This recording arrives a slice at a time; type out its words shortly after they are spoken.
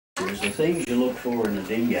is, the things you look for in a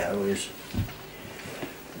dingo is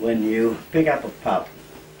when you pick up a pup,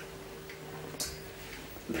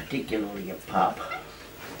 particularly a pup.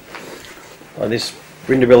 Oh, this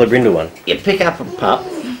Brindabella Brindle one. You pick up a pup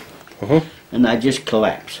and they just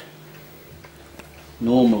collapse.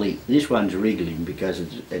 Normally, this one's wriggling because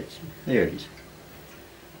it's there it is.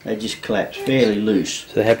 They just collapse fairly loose.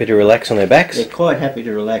 So they're happy to relax on their backs? They're quite happy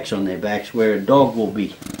to relax on their backs, where a dog will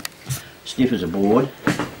be stiff as a board.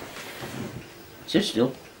 Sit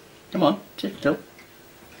still. Come on, sit still.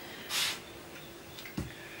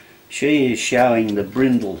 She is showing the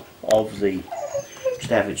brindle of the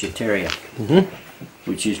Staffordshire Terrier,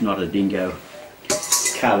 which is not a dingo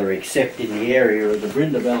colour, except in the area of the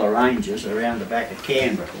Brindabella ranges around the back of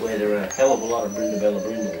Canberra, where there are a hell of a lot of Brindabella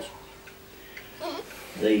brindles.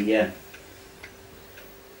 The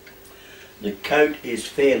coat is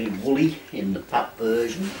fairly woolly in the pup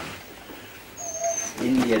version.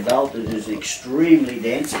 In the adult it is extremely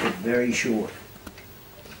dense but very short.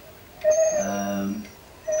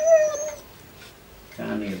 It's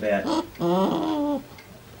only about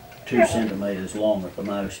 2 centimetres long at the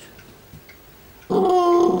most.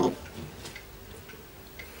 So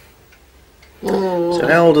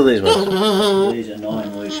how old are these ones? These are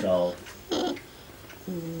 9 weeks old.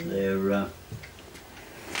 They're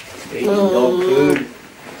eating dog food,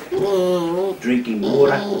 drinking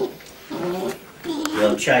water.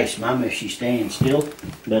 They'll chase mum if she stands still,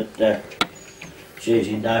 but she's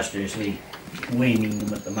industriously weaning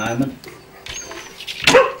them at the moment.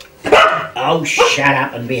 Oh, shut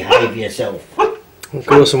up and behave yourself. Of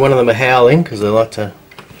course, one of them are howling because they like to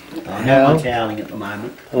No one's howling at the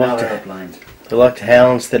moment. No aeroplanes. They like to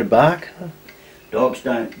howl instead of bark.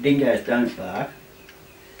 Dingoes don't bark.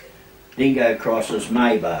 Dingo crosses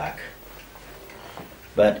may bark,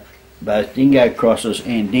 but both dingo crosses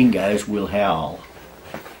and dingoes will howl.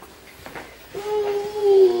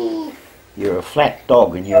 You're a flat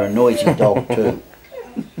dog and you're a noisy dog too.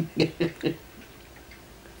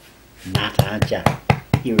 Nut, aren't you?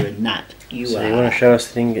 You're a nut. You So are. you want to show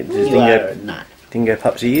us the You are a nut. dingo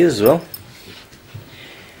pup's ears as well?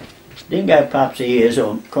 Dingo pups' ears,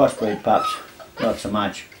 or crossbreed pups, not so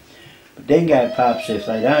much. But dingo pups, if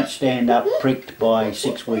they don't stand up pricked by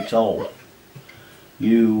 6 weeks old,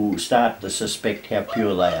 you start to suspect how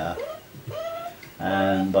pure they are.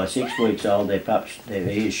 And by 6 weeks old, their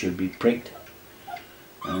ears should be pricked,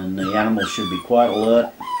 and the animals should be quite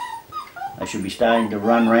alert. They should be starting to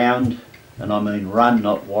run round, and I mean run,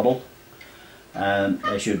 not waddle.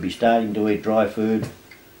 They should be starting to eat dry food,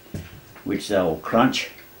 which they'll crunch.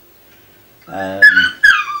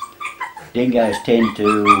 Dingoes tend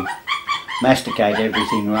to masticate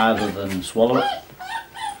everything rather than swallow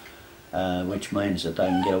it, which means that they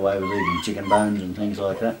can get away with eating chicken bones and things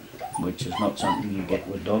like that, which is not something you get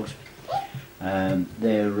with dogs.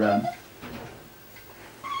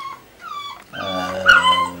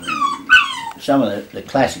 Some of the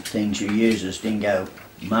classic things you use as dingo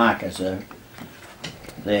markers are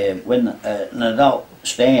when an adult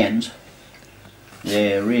stands,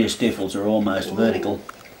 their rear stifles are almost vertical.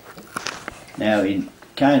 Now in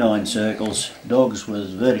canine circles, dogs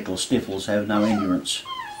with vertical stifles have no endurance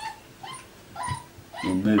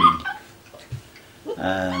in moving.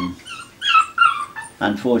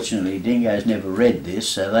 Unfortunately, dingoes never read this,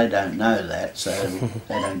 so they don't know that, so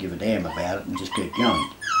they don't give a damn about it and just keep going.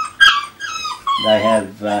 They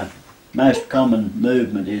have, most common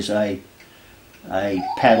movement is a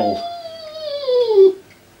paddle.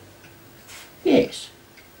 Yes,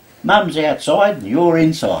 Mum's outside and you're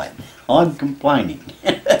inside. I'm complaining.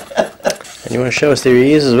 And you want to show us their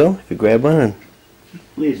ears as well? If you grab one. And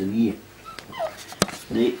Where's an ear?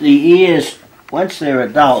 The ears, once they're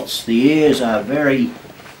adults, the ears are very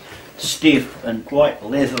stiff and quite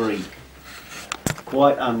leathery.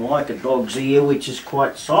 Quite unlike a dog's ear, which is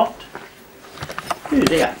quite soft. Who's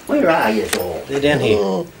there? Where are you all? they're down here.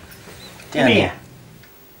 Come here.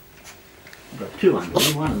 I've got 2 under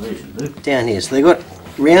me, one of these will do. Down here. So they've got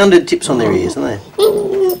rounded tips on their ears, haven't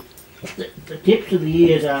they? The tips of the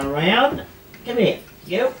ears are round. Come here,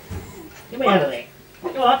 you. Come out of there.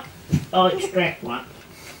 Come on. I'll extract one.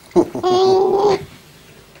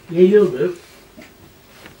 Yeah, you'll do.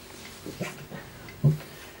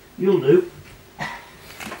 You'll do.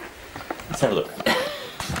 Let's have a look.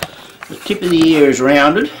 The tip of the ear is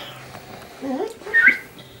rounded.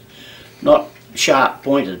 Not sharp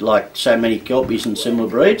pointed like so many Kelpies and similar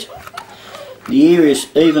breeds. The ear is,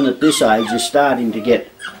 even at this age, is starting to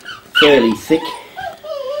get fairly thick.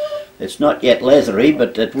 It's not yet leathery,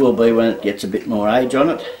 but it will be when it gets a bit more age on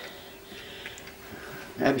it.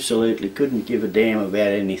 Absolutely couldn't give a damn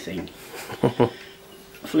about anything.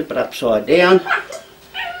 flip it upside down.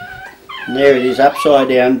 And there it is, upside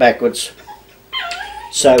down, backwards.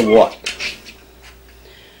 So what?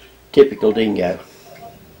 Typical dingo.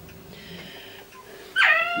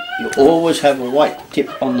 You always have a white tip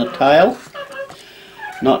on the tail.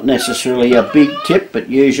 Not necessarily a big tip, but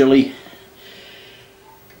usually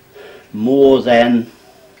more than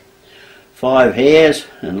 5 hairs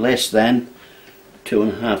and less than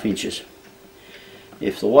 2.5 inches.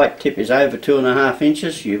 If the white tip is over 2.5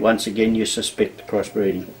 inches, once again you suspect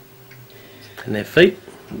crossbreeding. And their feet?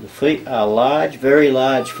 The feet are large, very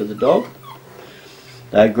large for the dog.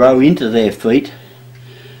 They grow into their feet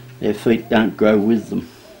don't grow with them.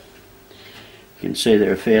 You can see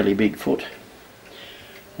they're a fairly big foot.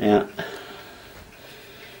 Now,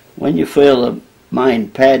 when you feel the main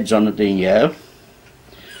pads on a dingo,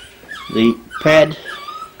 the pad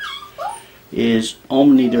is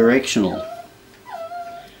omnidirectional.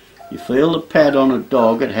 You feel the pad on a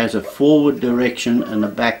dog, it has a forward direction and a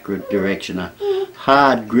backward direction, a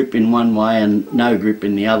hard grip in one way and no grip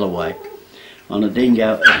in the other way. On a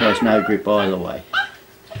dingo it has no grip either way.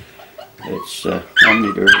 It's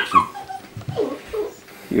omnidirectional.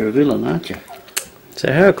 You're a villain, aren't you?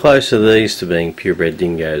 So how close are these to being purebred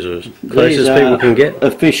dingoes, or as close as people can get?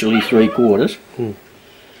 Officially 3/4.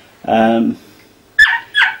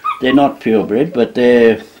 They're not purebred, but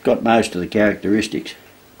they've got most of the characteristics.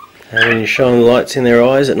 And when you shine lights in their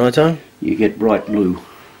eyes at night time, you get bright blue.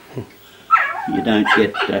 You don't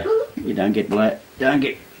get black. Don't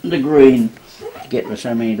get the green you get with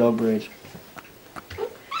so many dog breeds.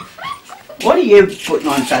 What are you putting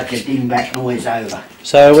on such a dingbat noise over?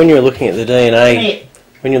 So when you're looking at the DNA,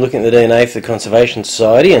 for the Conservation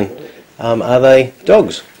Society, and are they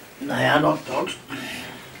dogs? They are not dogs.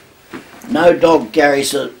 No dog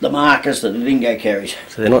carries the markers that a dingo carries.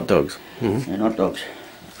 So they're not dogs. Mm-hmm. They're not dogs.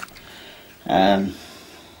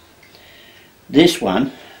 This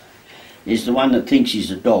one is the one that thinks he's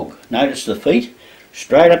a dog. Notice the feet,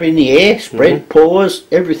 straight up in the air, spread paws,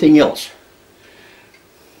 everything else.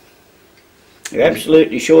 You're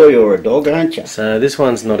absolutely sure you're a dog, aren't you? So this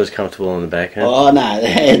one's not as comfortable on the back, huh? Oh no,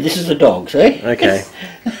 this is a dog, see? Okay.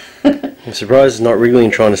 I'm surprised it's not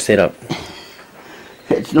wriggling trying to stand up.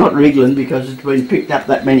 It's not wriggling because it's been picked up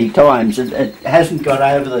that many times. It hasn't got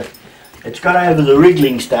over the... It's got over the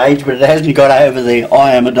wriggling stage, but it hasn't got over the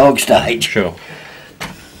I am a dog stage. Sure.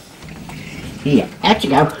 Here, out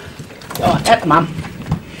you go. Go on, at Mum.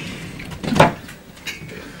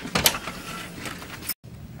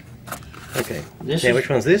 Okay. Which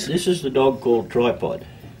one's this? This is the dog called Tripod.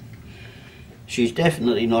 She's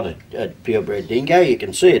definitely not a purebred dingo. You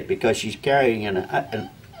can see it because she's carrying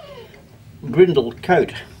a brindled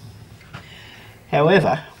coat.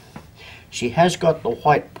 However, she has got the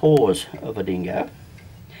white paws of a dingo.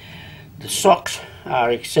 The socks are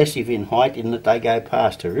excessive in height in that they go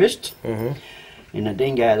past her wrists. In a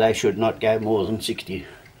dingo they should not go more than 60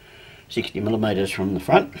 millimetres from the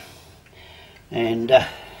front. And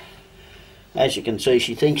as you can see,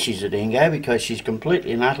 she thinks she's a dingo because she's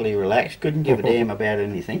completely and utterly relaxed, couldn't give a damn about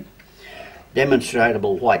anything.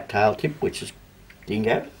 Demonstrable white tail tip, which is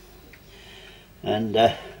dingo. And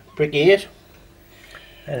prick ears.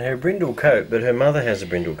 And her brindle coat, but her mother has a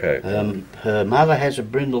brindle coat. Her mother has a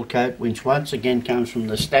brindle coat, which once again comes from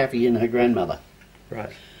the Staffy and her grandmother.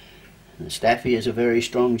 Right. The Staffy is a very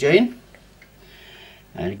strong gene.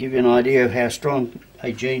 And to give you an idea of how strong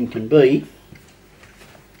a gene can be,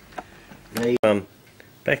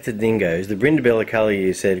 back to dingoes. The brindabella colour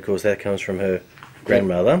you said, of course, that comes from her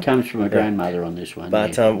grandmother. It comes from her grandmother on this one.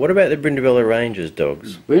 But yeah. what about the brindabella Rangers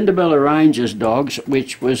dogs? Brindabella Rangers dogs,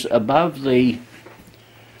 which was above the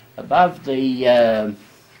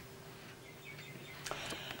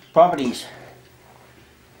properties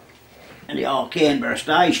in the old Canberra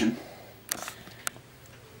station.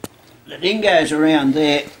 The dingoes around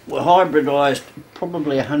there were hybridised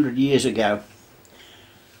probably 100 years ago.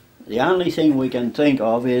 The only thing we can think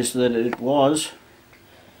of is that it was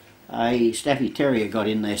a Staffy Terrier got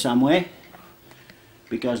in there somewhere,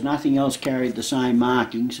 because nothing else carried the same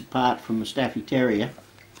markings apart from a Staffy Terrier,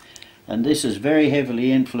 and this has very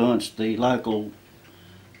heavily influenced the local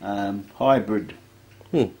hybrid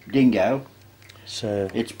dingo. So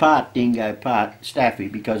it's part dingo, part Staffy,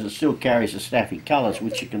 because it still carries the Staffy colours,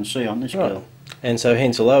 which you can see on this girl. And so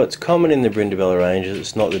hence, although it's common in the brindabella Rangers,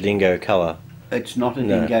 it's not the dingo colour. It's not a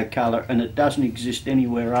dingo colour, and it doesn't exist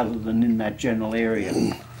anywhere other than in that general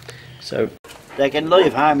area. So they can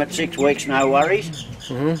leave home at 6 weeks, no worries.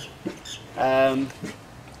 And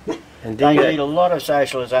they need a lot of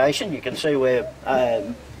socialisation. You can see where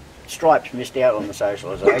Stripes missed out on the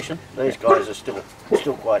socialisation. These guys are still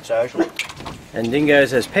quite social. And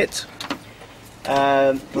dingoes as pets?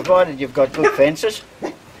 Provided you've got good fences,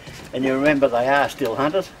 and you remember they are still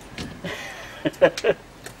hunters.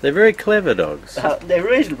 They're very clever dogs. They're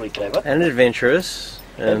reasonably clever. And adventurous.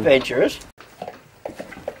 Adventurous.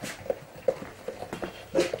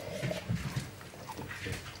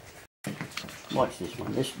 Watch this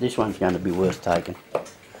one. This one's going to be worth taking.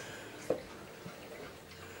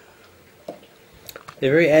 They're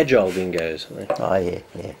very agile dingoes, aren't they? Oh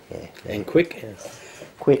yeah. And quick. Yeah.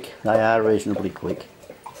 Quick. They are reasonably quick.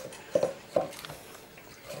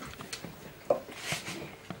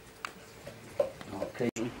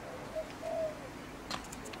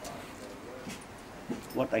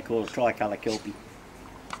 What they call a tricolour kelpie.